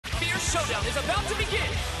showdown is about to begin!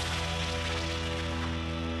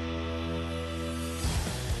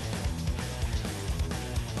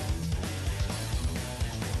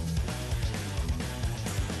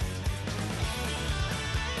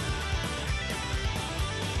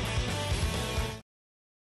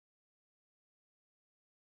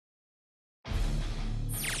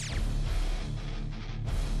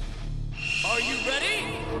 Are you ready?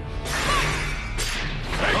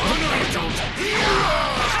 Hey, oh, no, you don't!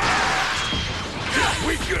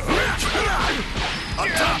 We go! On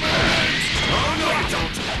top! Oh, no, you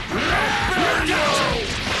don't! There you go!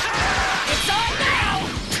 It's on now!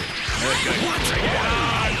 Okay, take it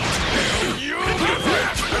on! You!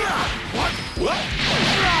 What?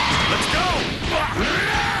 Let's go!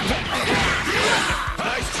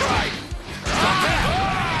 Nice try! Stop that!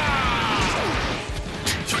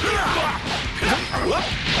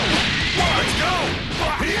 Let's go!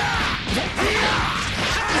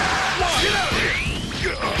 Get out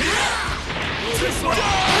of here! This way!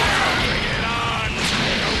 Bring it on!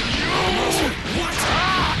 What?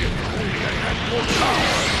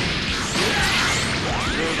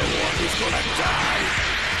 You're the one who's gonna die!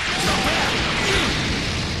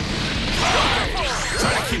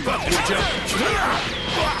 Try to keep up, would you?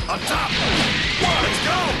 On top! Let's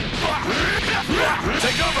go!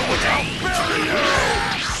 Take over, would you? Bury you!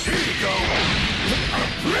 Here you go!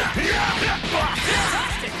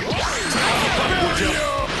 Fantastic! Would you?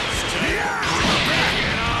 Bring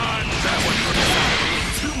it on! That one was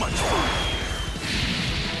too much fun!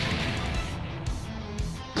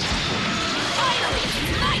 Finally,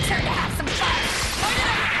 it's my turn to have some fun!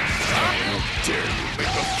 How dare you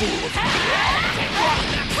make a fool of me!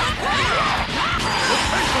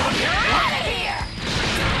 You're out of here!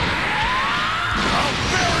 I'll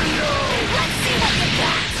bury you! Let's see what you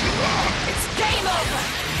got! It's game over!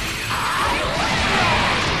 I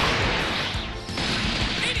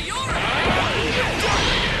Meteora! Bring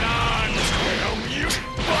it on! Damn you!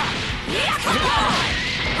 win! Yeah, come on!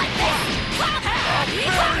 Like this! I'll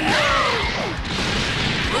bury you!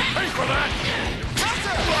 You'll pay for that!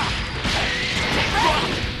 Counter!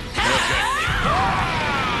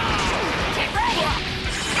 Get ready! Get ready!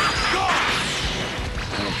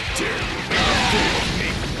 How dare you make a fool of me!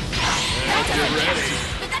 That Get doesn't ready!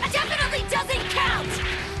 count! That definitely doesn't count!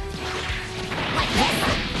 Like this!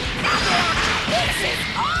 This is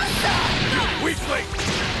awesome! Weak link!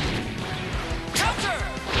 Counter!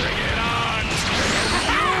 Bring it on!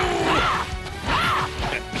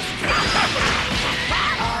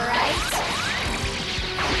 All right.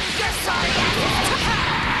 You're sorry,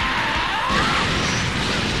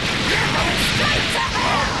 you're going straight to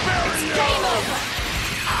hell! It's game over!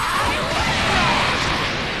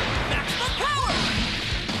 Maximum power!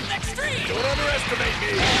 Extreme! Don't underestimate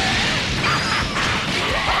me!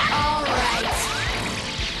 All right.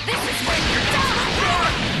 This is where you're done!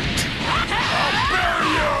 Bury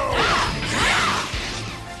you!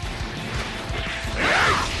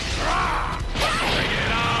 Bring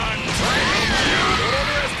it on! Don't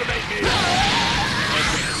underestimate me! I'm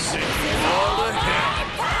gonna send you all to hell!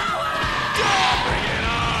 Bring it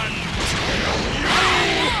on!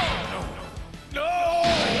 No!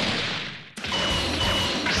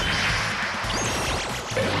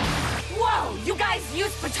 Whoa, you guys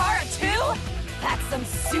use Patara too? That's some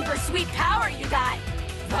super sweet power you got.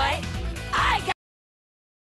 But